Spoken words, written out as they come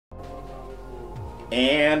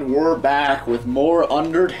And we're back with more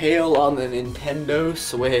Undertale on the Nintendo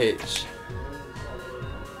Switch.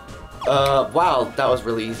 Wow, that was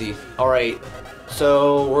really easy. Alright,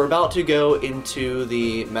 so we're about to go into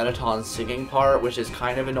the Mettaton singing part, which is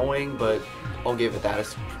kind of annoying, but I'll give it that.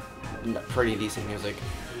 It's pretty decent music.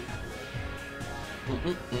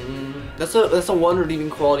 That's a one redeeming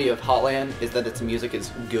quality of Hotland, is that its music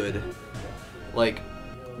is good. Like,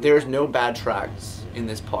 there's no bad tracks in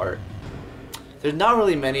this part. There's not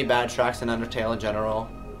really many bad tracks in Undertale in general.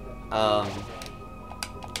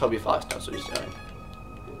 Toby Fox knows what he's doing.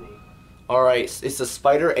 Alright, it's the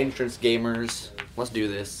spider entrance, gamers. Let's do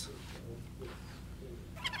this.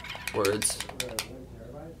 Words.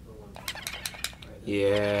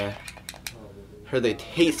 Yeah. Heard they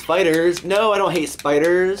hate spiders. No, I don't hate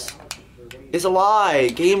spiders. It's a lie.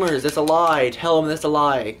 Gamers, it's a lie. Tell them it's a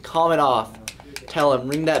lie. Comment off. Tell them,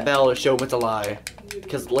 ring that bell to show them it's a lie.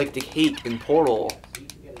 Because like the hate in Portal.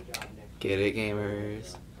 Get it,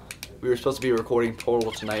 gamers? We were supposed to be recording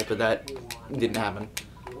Portal tonight, but that didn't happen.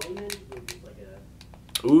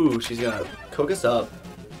 Ooh, she's gonna cook us up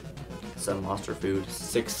some monster food.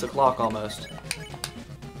 6 o'clock almost.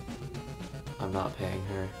 I'm not paying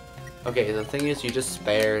her. Okay, the thing is you just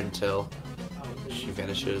spare until she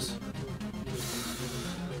finishes.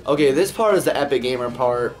 Okay, this part is the epic gamer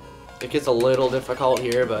part. It gets a little difficult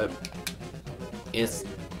here, but it's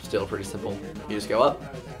still pretty simple. You just go up,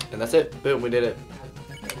 and that's it. Boom, we did it.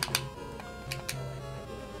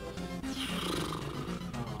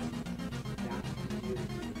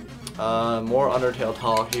 More Undertale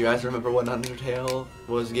talk. Do you guys remember when Undertale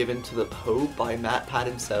was given to the Pope by MatPat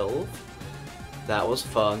himself? That was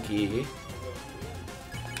funky.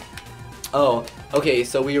 Oh, okay,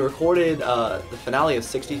 so we recorded the finale of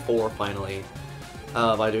 64 finally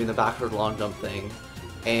by doing the backward long jump thing,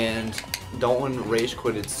 and Dalton rage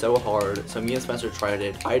quitted so hard, so me and Spencer tried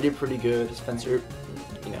it. I did pretty good, Spencer,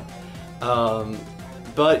 you know.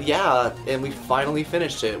 But yeah, and we finally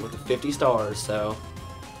finished it with the 50 stars, so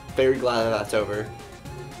very glad that that's over.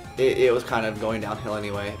 It was kind of going downhill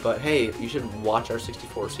anyway, but hey, you should watch our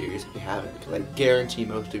 64 series if you haven't, because I guarantee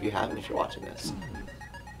most of you haven't if you're watching this.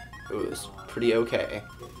 It was pretty okay.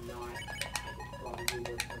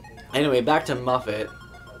 Anyway, back to Muffet.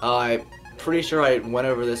 I'm pretty sure I went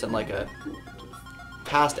over this in like a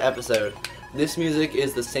past episode. This music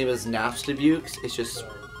is the same as Napstabukes. It's just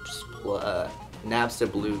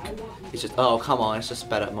Napstabluke. It's just, oh come on, it's just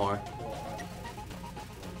sped up more.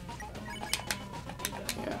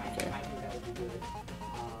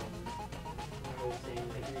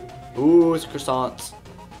 Ooh, it's croissants.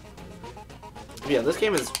 Yeah, this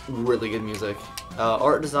game is really good music.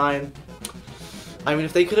 Art design. I mean,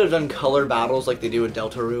 if they could have done color battles like they do in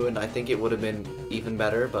Deltarune, I think it would have been even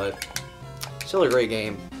better, but still a great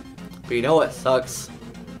game. But you know what sucks?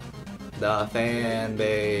 The fan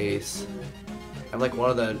base. I'm like one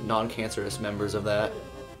of the non-cancerous members of that.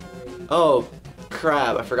 Oh,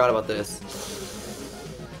 crap, I forgot about this.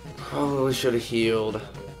 Probably should have healed.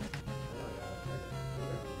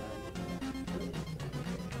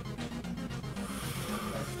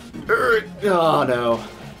 Oh no.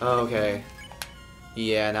 Okay.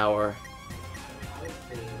 Yeah, now we're...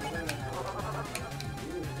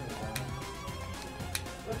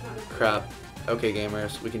 Crap. Okay,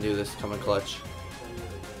 gamers, we can do this. Come on, clutch.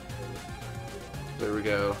 There we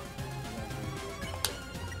go.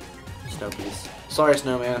 Snow piece. Sorry,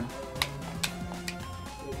 snowman.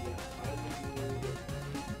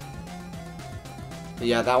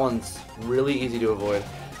 Yeah, that one's really easy to avoid.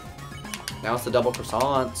 Now it's the double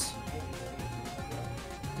croissants.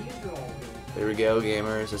 There we go,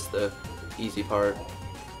 gamers. It's the easy part.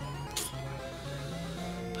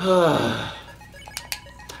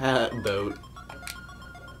 Boat.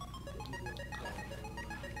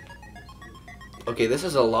 Okay, this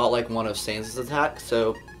is a lot like one of Sans' attacks,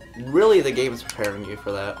 so really the game is preparing you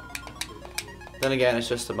for that. Then again, it's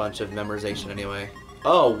just a bunch of memorization anyway.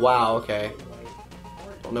 Oh, wow, okay.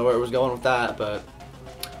 Don't know where it was going with that, but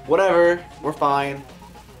whatever, we're fine.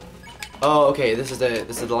 Oh, okay, this is it.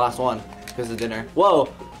 This is the last one. Because of dinner. Whoa!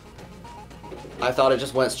 I thought it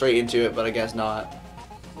just went straight into it, but I guess not.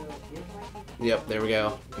 Yep, there we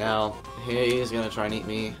go. Now, he's gonna try and eat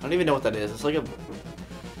me. I don't even know what that is. It's like a...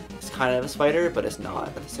 It's kind of a spider, but it's not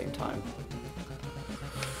at the same time.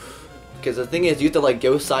 Because the thing is, you have to like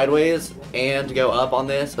go sideways and go up on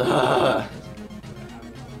this.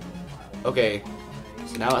 Okay.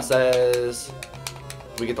 So now it says...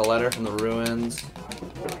 We get the letter from the ruins.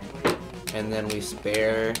 And then we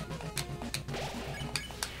spare...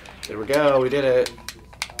 There we go, we did it.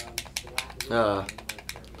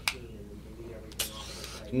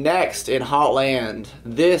 Next in Hotland,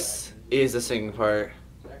 this is the singing part.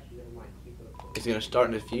 It's gonna start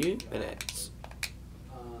in a few minutes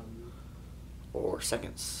or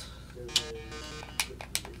seconds.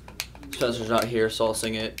 Spencer's not here, so I'll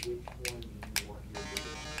sing it.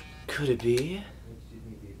 Could it be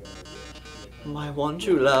my one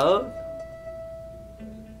true love?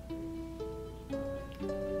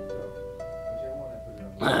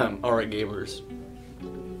 Alright, gamers.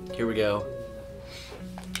 Here we go.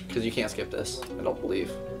 Because you can't skip this, I don't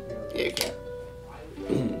believe. Yeah, you can.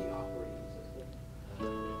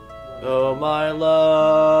 Oh, my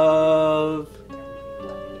love,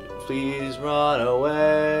 please run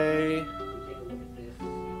away.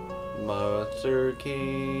 Monster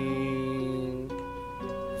King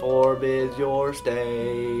forbids your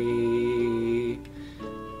stay.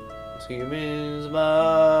 Humans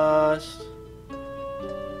must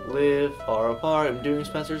live far apart. I'm doing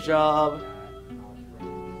Spencer's job.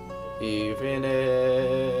 Even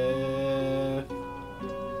if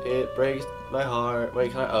it breaks my heart.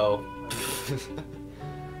 Wait, can I? Oh.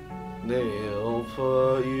 They'll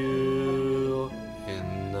put you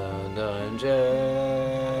in the dungeon.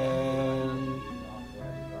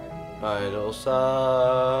 It'll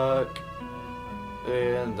suck.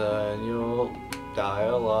 And then you'll die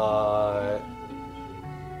a lot.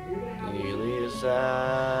 Really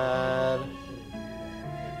sad.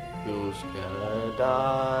 Who's gonna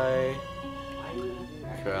die?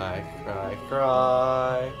 Cry, cry,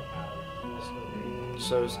 cry.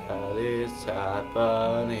 So sad it's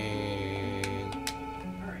happening.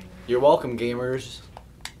 You're welcome, gamers,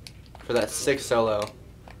 for that sick solo.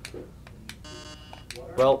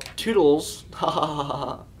 Well, toodles.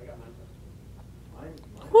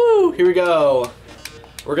 Woo! Here we go.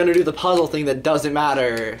 We're gonna do the puzzle thing that doesn't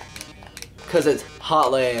matter, cause it's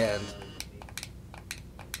Hotland.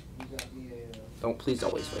 Please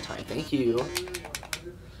don't waste my time. Thank you.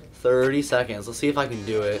 30 seconds. Let's see if I can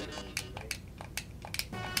do it.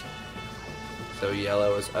 So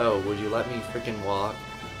yellow is, oh, would you let me freaking walk?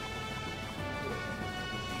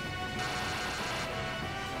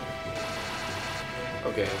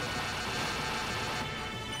 Okay.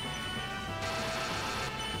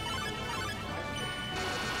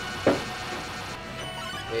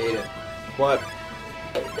 Aidan. What?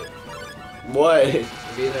 What?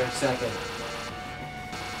 Be there in a second.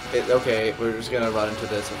 Okay, we're just gonna run into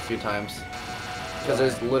this a few times. Because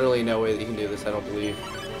there's literally no way that you can do this, I don't believe.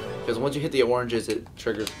 Because once you hit the oranges, it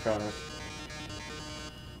triggers the counter.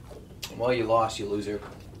 Well, you lost, you loser.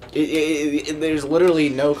 There's literally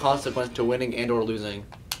no consequence to winning and or losing.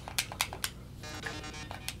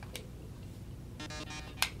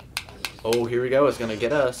 Oh, here we go. It's gonna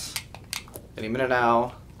get us. Any minute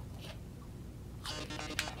now.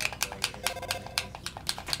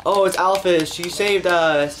 Oh, it's Alphys. She saved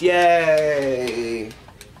us. Yay.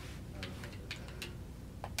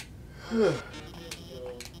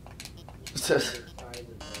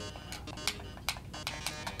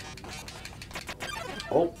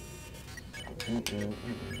 Oh.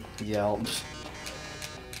 Yelp.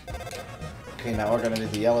 Okay, now we're gonna do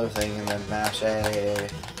the yellow thing and then mash A.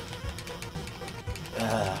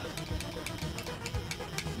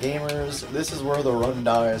 Gamers, this is where the run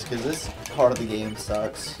dies, because this part of the game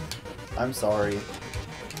sucks. I'm sorry.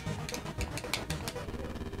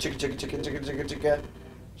 Chicka chicka chicka chicka chicka chicka.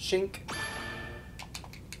 Shink.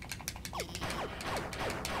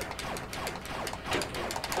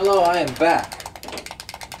 Hello, I am back.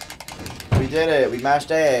 We did it. We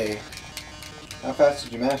mashed A. How fast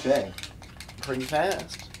did you mash A? Pretty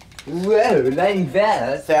fast. Whoa, lightning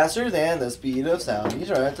fast. Faster than the speed of sound. You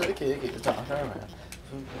try to kick it, talk around.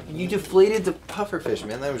 You deflated the pufferfish,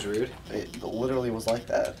 man. That was rude. It literally was like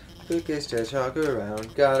that. Who gets to talk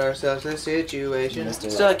around? Got ourselves a situation.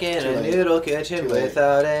 Mr. Stuck in a late. noodle kitchen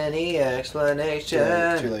without any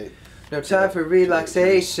explanation. Too late. No time for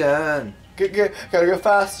relaxation. Gotta go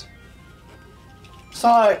fast.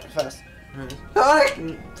 Sonic. Fast.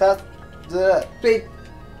 Sonic! Fast. Do that. Beep.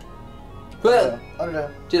 Well,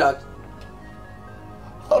 Undertale. G-Dogs.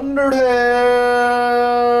 Undertale.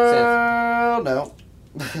 No.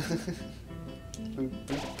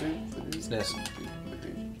 SNES.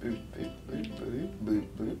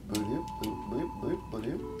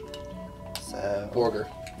 So. Borger.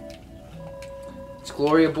 It's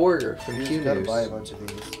Gloria Borger from You Q just gotta News. buy a bunch of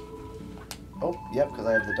these. Oh, yep, because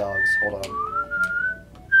I have the dogs. Hold on.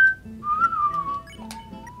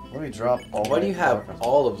 Let me drop all Why my do you have dogs.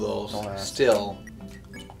 all of those Don't ask. still?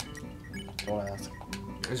 Don't ask.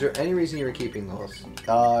 Is there any reason you were keeping those?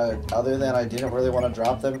 Other than I didn't really want to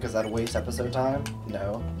drop them because that'd waste episode time?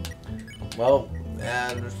 No. Well,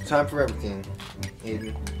 and time for everything.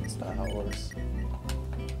 Aidan. That's not how it works.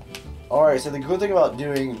 Alright, so the good thing about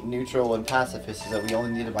doing neutral and pacifist is that we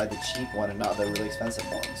only need to buy the cheap one and not the really expensive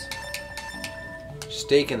ones.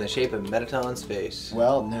 Steak in the shape of Metaton's face.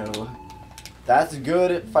 Well, no. That's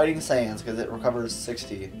good at fighting Saiyans because it recovers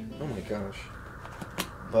 60. Oh my gosh.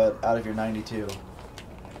 But out of your 92.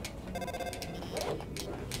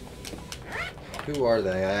 Who are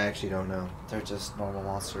they? I actually don't know. They're just normal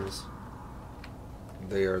monsters.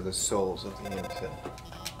 They are the souls of the infant.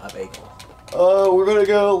 Of Aidan. Oh, we're gonna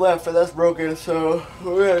go left, but that's broken, so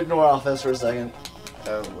we're gonna ignore Alphys for a second.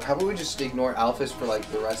 How about we just ignore Alphys for like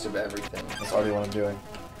the rest of everything? That's already what I'm doing.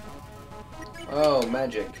 Oh,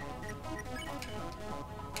 magic.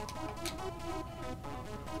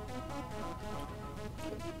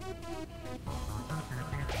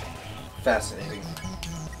 Fascinating.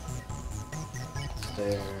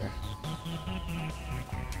 There.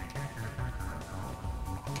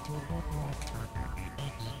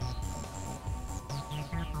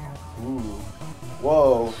 Ooh.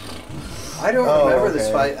 Whoa. I don't Oh, remember this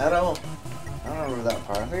okay. fight at all. I don't remember that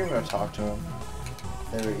part. I think I'm gonna talk to him.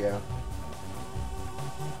 There we go.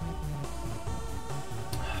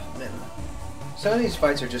 Man, some of these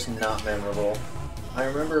fights are just not memorable. I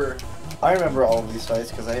remember all of these fights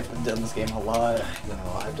because I've done this game a lot. No,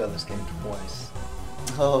 I've done this game twice.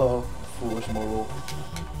 Oh, foolish mortal.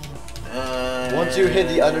 Once you hit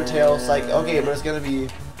the Undertale, it's like, okay, but it's gonna be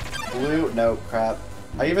blue. No, crap.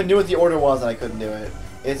 I even knew what the order was and I couldn't do it.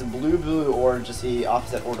 It's blue, blue, orange, just the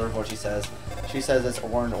opposite order of what she says. She says it's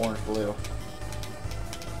orange, orange, blue.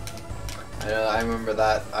 I know, I remember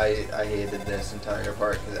that. I hated this entire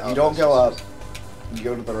part. Cause You don't go up. You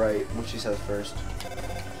go to the right, what she says first.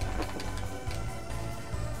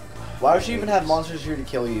 Why would she even have monsters here to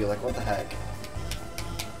kill you? Like, what the heck?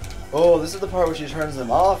 Oh, this is the part where she turns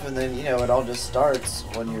them off, and then, you know, it all just starts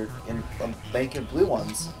when you're in a bank of blue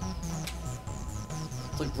ones.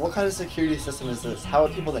 It's like, what kind of security system is this? How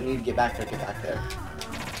would people that need to get back there get back there?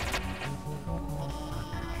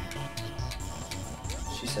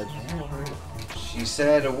 She said, no word. She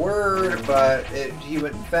said a word, but he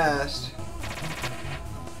went fast.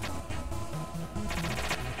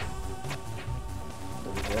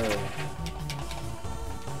 There we go.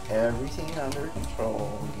 Everything under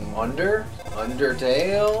control.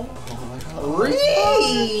 Undertale? Oh my god.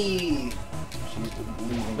 Really? She's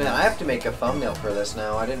leaving. Man, I have to make a thumbnail for this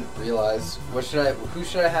now. I didn't realize. Who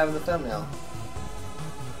should I have in the thumbnail?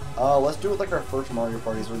 Let's do it like our first Mario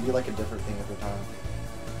parties where we do like a different thing every time.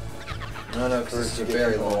 No, because it's a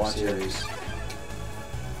very long series.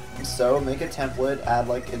 So, make a template, add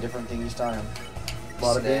like a different thing each time.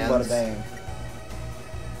 Bada bing, bada bang.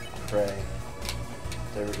 Pray.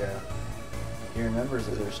 There we go. He remembers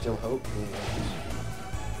that there's still hope.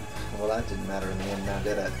 Well, that didn't matter in the end now,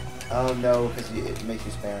 did it? Oh no, because it makes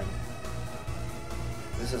you spare him.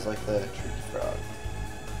 This is like the tricky frog.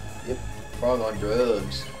 Yep. Frog on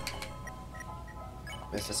drugs.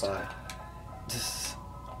 Mystify.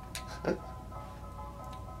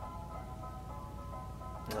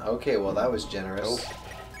 Okay, well that was generous. Nope.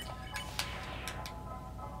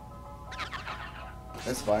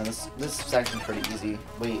 That's fine. This section's pretty easy.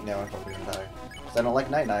 Wait, no, I'm probably gonna die. Because I don't like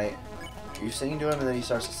Night Night. You sing to him and then he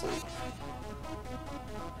starts to sleep.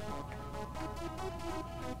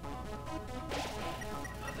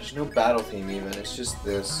 There's no battle theme even, it's just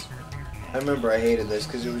this. I remember I hated this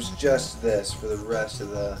because it was just this for the rest of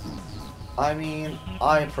the... I mean,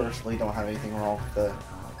 I personally don't have anything wrong with the...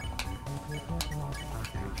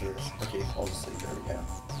 Okay, I'll just sleep. There we go.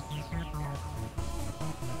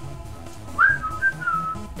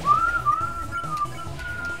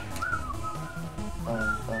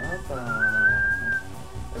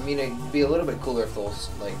 I mean, it'd be a little bit cooler if those,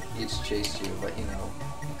 like, each chased you, but you know.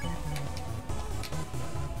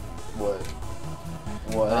 What?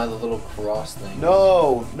 What? The little cross thing.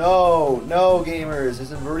 No, gamers!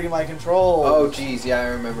 It's inverting my control. Oh, geez, yeah, I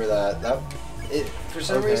remember that. For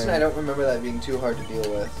some reason, I don't remember that being too hard to deal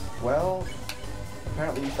with. Well,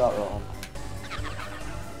 apparently you thought wrong.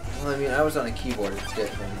 Well, I mean, I was on a keyboard, it's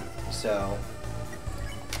different, so...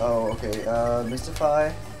 Oh, okay,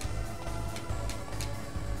 Mystify.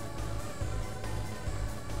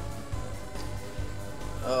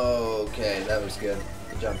 Okay, that was good.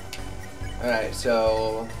 Good job. Alright,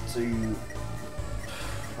 so... So you...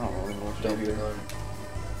 I don't remember what to Don't do be here. alone.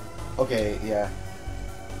 Okay, yeah.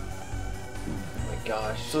 Oh my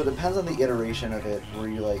gosh. So it depends on the iteration of it, where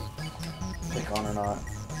you, like, pick on or not.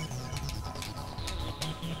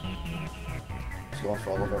 Just going for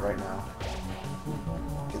all of it right now.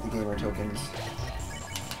 Get the gamer tokens.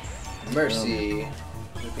 Mercy.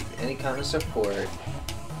 Any kind of support.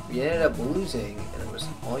 We ended up losing, and it was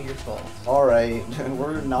all your fault. Alright,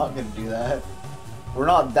 we're not gonna do that. We're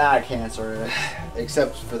not that cancerous.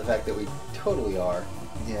 Except for the fact that we totally are.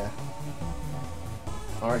 Yeah.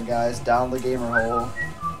 Alright guys, down the gamer hole.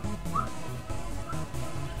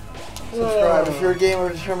 Subscribe if you're a gamer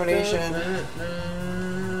of determination.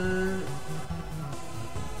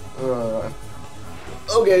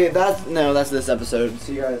 Okay, that's this episode.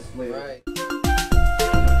 See you guys later. Right.